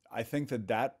 I think that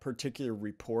that particular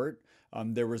report,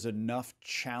 there was enough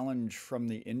challenge from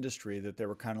the industry that they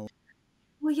were kind of,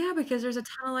 well, yeah, because there's a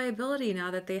ton of liability now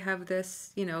that they have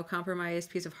this, compromised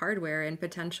piece of hardware and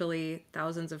potentially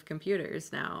thousands of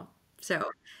computers now. So,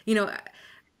 you know,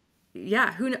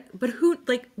 yeah,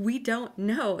 like, we don't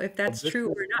know if well, that's this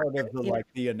true is or not, part of the you know. like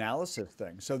the analysis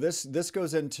thing. So this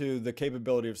goes into the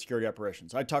capability of security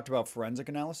operations. I talked about forensic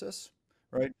analysis,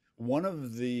 right? One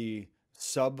of the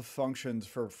sub functions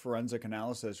for forensic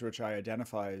analysis, which I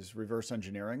identify as reverse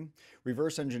engineering.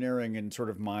 Reverse engineering in sort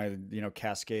of my,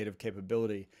 cascade of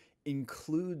capability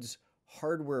includes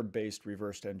hardware-based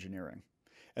reverse engineering.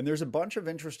 And there's a bunch of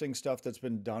interesting stuff that's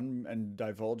been done and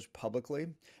divulged publicly.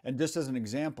 And just as an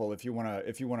example, if you want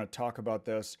to talk about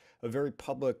this, a very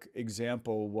public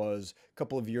example was a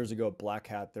couple of years ago at Black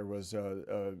Hat, there was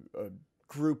a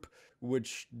group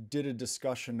which did a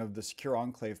discussion of the secure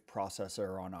enclave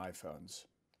processor on iPhones.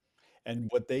 And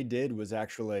what they did was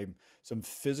actually some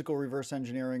physical reverse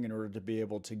engineering in order to be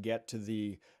able to get to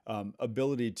the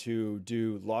ability to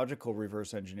do logical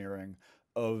reverse engineering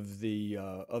of the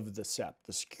SEP,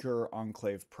 the secure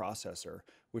enclave processor,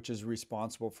 which is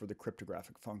responsible for the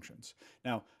cryptographic functions.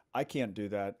 Now, I can't do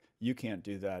that. You can't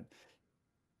do that.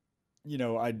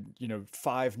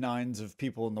 Five nines of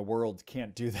people in the world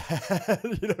can't do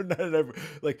that.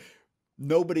 Like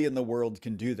nobody in the world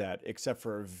can do that except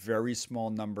for a very small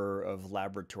number of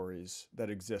laboratories that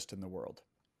exist in the world.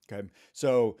 Okay.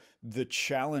 So the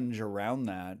challenge around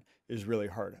that is really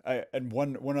hard. And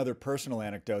one other personal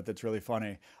anecdote that's really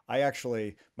funny.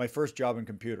 My first job in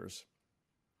computers,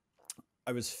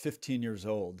 I was 15 years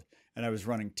old and I was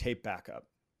running tape backup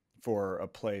for a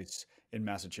place in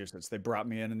Massachusetts. They brought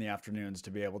me in the afternoons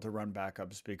to be able to run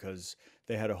backups because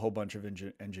they had a whole bunch of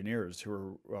engineers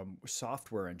who were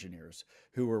software engineers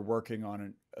who were working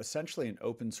on essentially an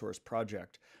open source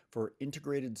project for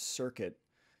integrated circuit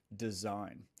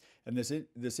design. And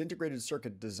this integrated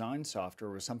circuit design software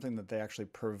was something that they actually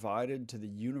provided to the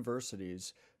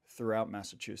universities throughout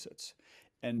Massachusetts.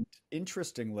 And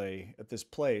interestingly, at this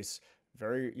place,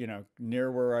 very,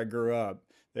 near where I grew up,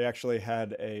 they actually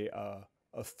had a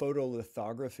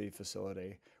photolithography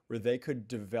facility where they could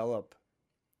develop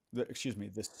the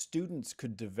students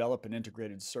could develop an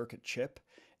integrated circuit chip,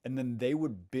 and then they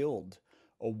would build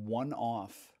a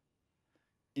one-off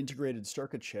integrated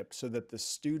circuit chip so that the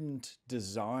student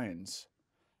designs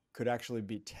could actually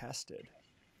be tested.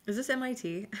 Is this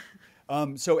MIT?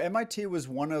 So MIT was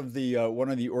one of the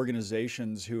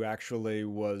organizations who actually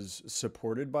was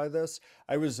supported by this.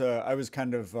 I was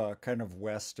kind of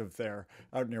west of there,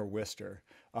 out near Worcester,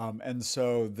 and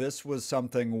so this was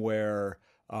something where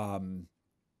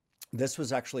this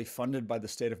was actually funded by the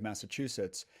state of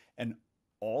Massachusetts, and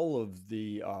all of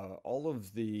the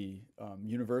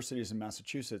universities in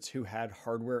Massachusetts who had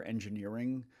hardware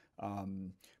engineering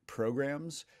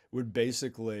programs would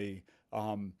basically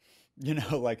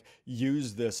like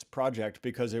use this project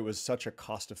because it was such a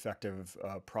cost-effective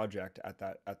project at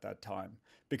that time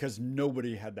because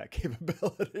nobody had that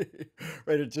capability,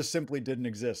 right? It just simply didn't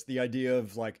exist. The idea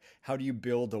of like, how do you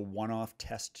build a one-off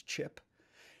test chip?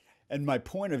 And my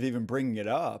point of even bringing it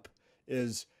up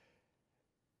is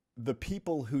the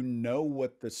people who know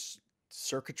what this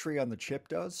circuitry on the chip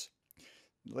does,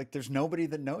 like there's nobody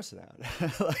that knows that.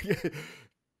 Like,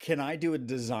 can I do a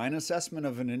design assessment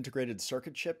of an integrated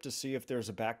circuit chip to see if there's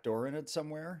a back door in it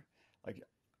somewhere? Like,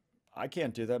 I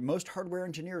can't do that. Most hardware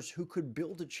engineers who could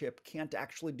build a chip can't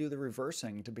actually do the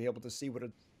reversing to be able to see what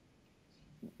it.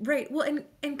 Right. Well,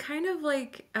 and kind of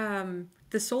like the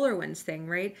SolarWinds thing,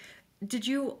 right? Did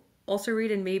you also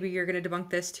read, and maybe you're going to debunk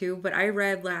this too, but I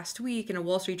read last week in a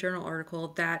Wall Street Journal article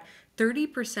that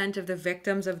 30% of the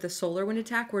victims of the SolarWinds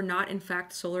attack were not in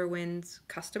fact SolarWinds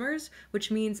customers,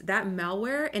 which means that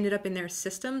malware ended up in their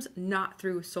systems not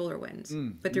through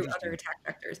SolarWinds, but through other Interesting. attack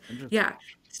vectors. Interesting. Yeah.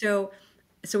 So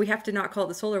so we have to not call it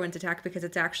the SolarWinds attack because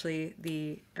it's actually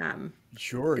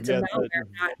Sure, it's a yeah, malware,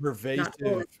 not pervasive,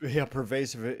 SolarWinds. yeah,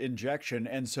 pervasive injection,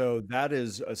 and so that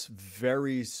is a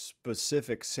very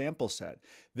specific sample set.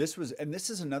 And this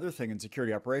is another thing in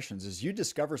security operations, is you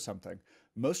discover something.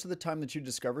 Most of the time that you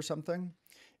discover something,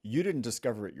 you didn't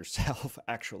discover it yourself,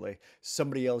 actually.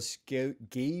 Somebody else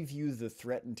gave you the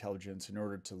threat intelligence in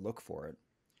order to look for it.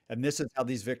 And this is how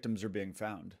these victims are being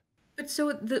found. But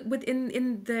so the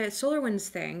within the SolarWinds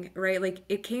thing, right? Like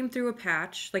it came through a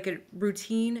patch, like a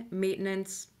routine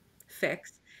maintenance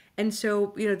fix. And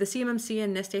so, the CMMC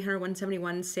and NIST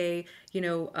 800-171 say,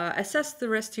 assess the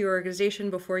risk to your organization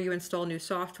before you install new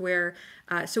software.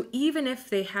 So even if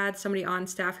they had somebody on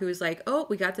staff who was like, oh,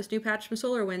 we got this new patch from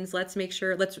SolarWinds, let's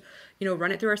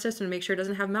run it through our system and make sure it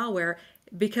doesn't have malware,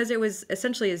 because it was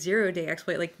essentially a 0-day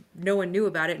exploit, like no one knew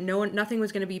about it. Nothing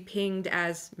was going to be pinged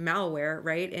as malware,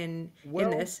 right? In Well,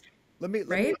 this, let me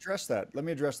right? address that. Let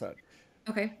me address that.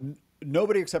 Okay.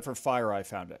 Nobody except for FireEye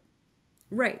found it.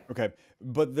 Right. Okay,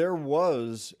 but there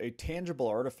was a tangible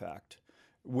artifact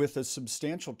with a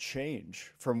substantial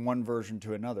change from one version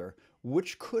to another,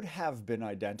 which could have been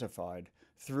identified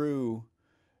through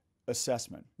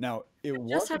assessment. Now, it Just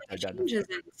wasn't having a change identified.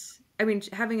 isn't, I mean,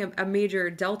 having a major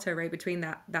delta right between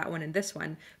that one and this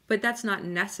one, but that's not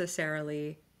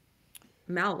necessarily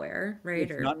malware, right?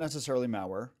 It's Or not necessarily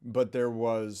malware, but there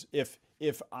was, if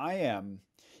I'm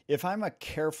a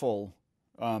careful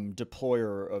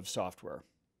deployer of software,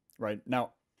 right?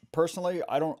 Now, personally,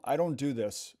 I don't do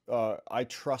this. I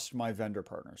trust my vendor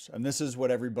partners, and this is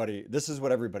what everybody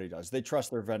does. They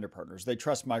trust their vendor partners. They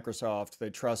trust Microsoft.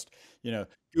 They trust,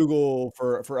 Google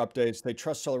for updates. They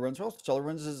trust SolarWinds. Well,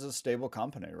 SolarWinds is a stable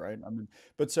company, right? I mean,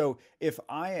 but so if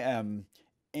I am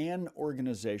an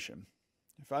organization,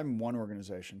 if I'm one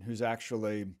organization who's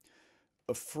actually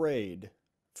afraid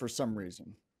for some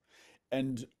reason,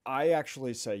 and I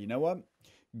actually say, you know what?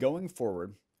 Going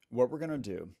forward, what we're going to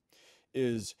do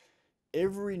is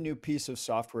every new piece of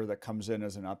software that comes in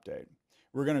as an update,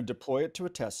 we're going to deploy it to a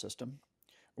test system.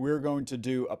 We're going to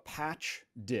do a patch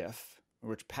diff,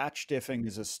 which patch diffing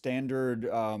is a standard,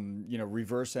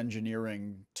 reverse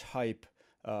engineering type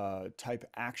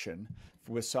action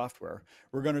with software.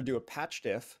 We're going to do a patch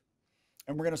diff,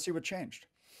 and we're going to see what changed.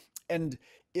 And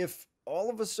if all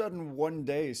of a sudden one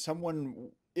day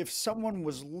if someone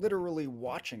was literally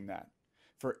watching that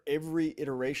for every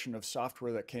iteration of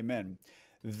software that came in,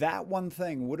 that one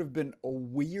thing would have been a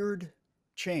weird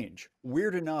change,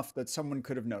 weird enough that someone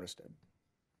could have noticed it.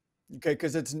 Okay,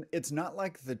 because it's not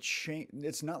like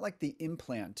it's not like the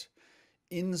implant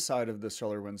inside of the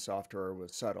SolarWinds software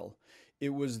was subtle. It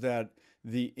was that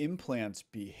the implant's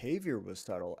behavior was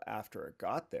subtle after it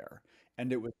got there,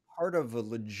 and it was part of a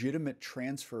legitimate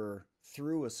transfer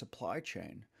through a supply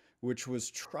chain, which was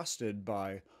trusted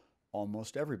by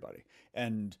almost everybody.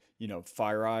 And,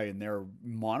 FireEye and their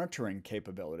monitoring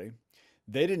capability,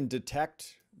 they didn't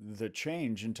detect the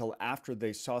change until after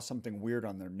they saw something weird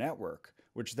on their network,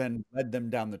 which then led them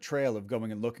down the trail of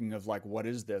going and looking of like, what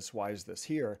is this? Why is this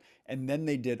here? And then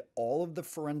they did all of the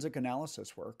forensic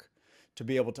analysis work to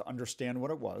be able to understand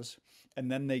what it was.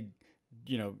 And then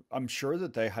I'm sure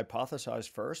that they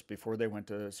hypothesized first before they went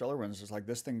to SolarWinds. It's like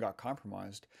this thing got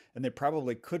compromised, and they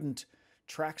probably couldn't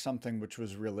track something which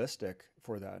was realistic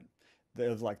for that.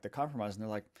 They're like the compromise, and they're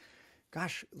like,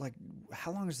 gosh, like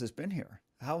how long has this been here?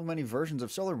 How many versions of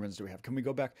SolarWinds do we have? Can we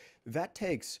go back? That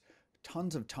takes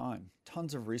tons of time,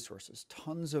 tons of resources,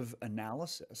 tons of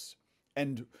analysis.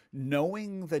 And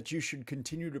knowing that you should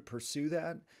continue to pursue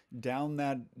that down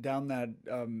that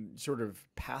sort of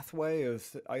pathway of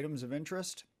items of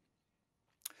interest,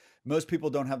 most people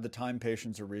don't have the time,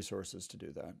 patience, or resources to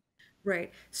do that.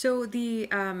 right. So the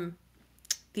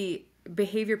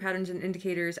behavior patterns and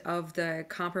indicators of the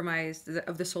compromise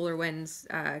of the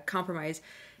SolarWinds compromise,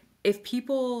 if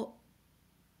people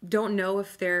don't know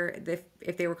if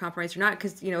they were compromised or not,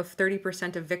 because if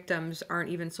 30% of victims aren't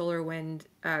even SolarWind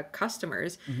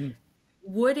customers, Mhm.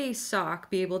 would a SOC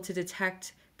be able to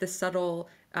detect the subtle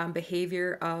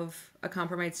behavior of a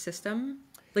compromised system?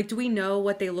 Like, do we know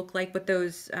what they look like? What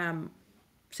those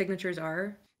signatures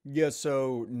are? Yeah,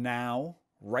 so now,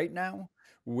 right now,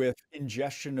 with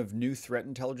ingestion of new threat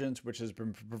intelligence, which has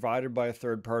been provided by a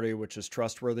third party, which is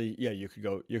trustworthy, yeah, you could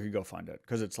go find it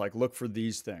because it's like look for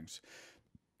these things.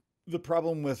 The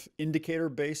problem with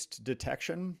indicator-based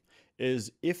detection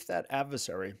is if that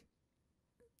adversary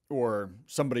or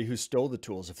somebody who stole the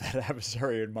tools of that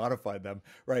adversary and modified them,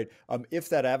 right? If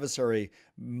that adversary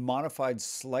modified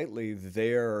slightly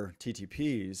their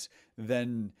TTPs,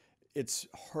 then it's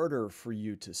harder for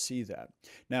you to see that.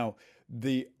 Now,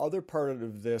 the other part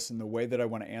of this and the way that I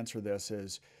want to answer this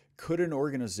is, could an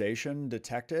organization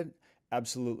detect it?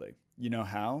 Absolutely. You know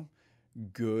how?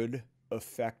 Good,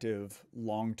 effective,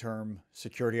 long-term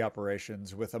security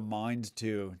operations with a mind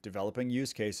to developing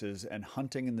use cases and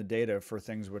hunting in the data for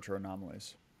things which are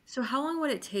anomalies. So how long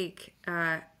would it take,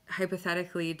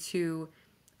 hypothetically, to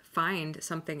find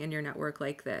something in your network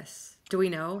like this? Do we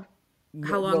know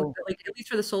how long, Well, like at least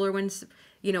for the solar ones,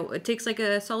 it takes like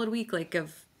a solid week, like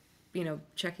of,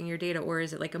 checking your data, or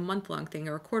is it like a month long thing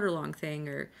or a quarter long thing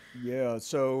or yeah.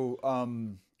 So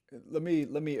let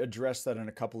me address that in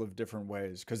a couple of different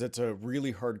ways because it's a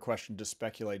really hard question to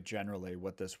speculate generally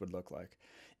what this would look like.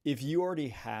 If you already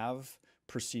have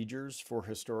procedures for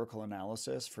historical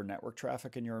analysis for network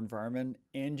traffic in your environment,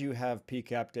 and you have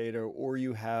PCAP data, or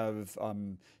you have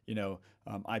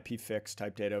IP fix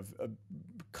type data of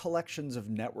collections of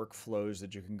network flows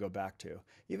that you can go back to,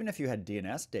 even if you had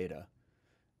DNS data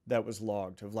that was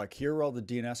logged of like, here are all the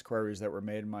DNS queries that were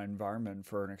made in my environment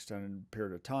for an extended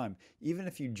period of time. Even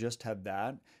if you just had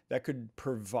that, that could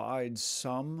provide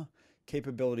some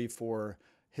capability for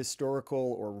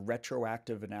historical or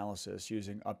retroactive analysis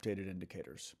using updated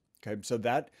indicators. Okay, so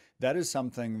that is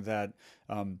something that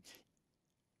I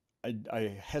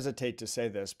hesitate to say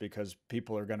this because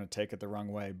people are going to take it the wrong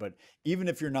way. But even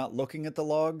if you're not looking at the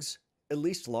logs, at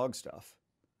least log stuff,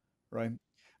 right?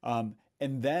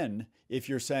 And then if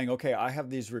you're saying, okay, I have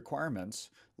these requirements,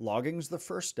 logging's the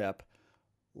first step,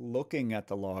 looking at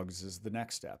the logs is the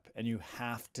next step, and you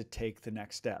have to take the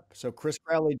next step. So Chris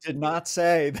Crowley did not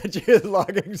say that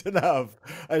logging's enough.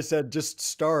 I said just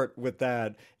start with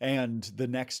that, and the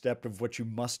next step of what you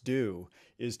must do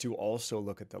is to also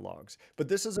look at the logs. But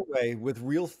this is a way with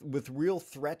real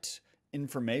threat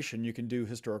information you can do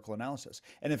historical analysis.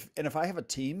 And if I have a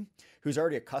team who's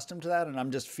already accustomed to that and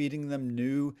I'm just feeding them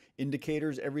new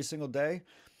indicators every single day,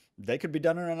 they could be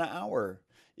done in an hour.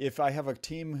 If I have a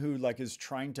team who like is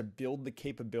trying to build the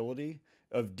capability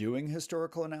of doing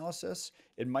historical analysis,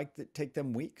 it might take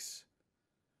them weeks.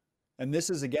 And this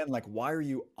is again like why are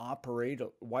you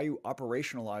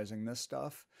operationalizing this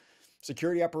stuff?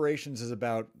 Security operations is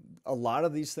about a lot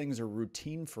of these things are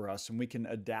routine for us and we can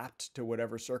adapt to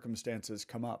whatever circumstances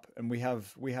come up. And we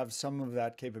have some of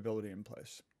that capability in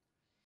place.